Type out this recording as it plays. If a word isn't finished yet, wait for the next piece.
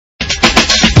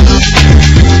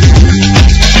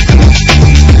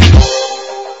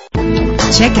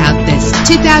Check out this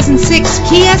 2006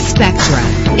 Kia Spectra.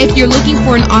 If you're looking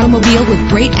for an automobile with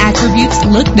great attributes,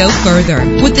 look no further.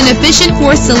 With an efficient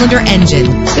 4-cylinder engine,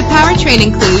 the powertrain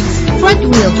includes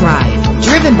front-wheel drive,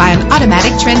 driven by an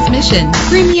automatic transmission.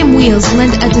 Premium wheels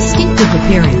lend a distinctive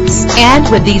appearance. And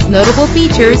with these notable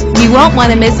features, you won't want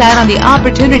to miss out on the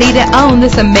opportunity to own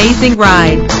this amazing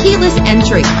ride. Keyless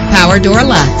entry, power door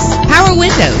locks, power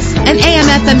windows, an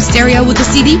AM/FM stereo with a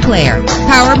CD player,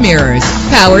 power mirrors,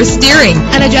 power steering,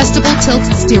 an adjustable tilt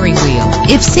steering wheel.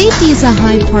 If safety is a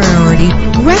high priority,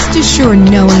 rest assured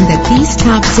knowing that these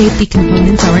top safety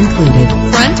components are included.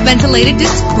 Front ventilated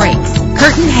disc brakes,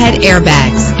 curtain head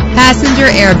airbags, passenger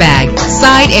airbag,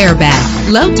 side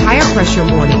airbag, low tire pressure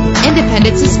warning,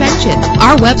 independent suspension.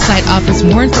 Our website offers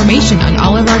more information on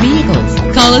all of our vehicles.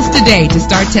 Call us today to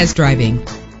start test driving.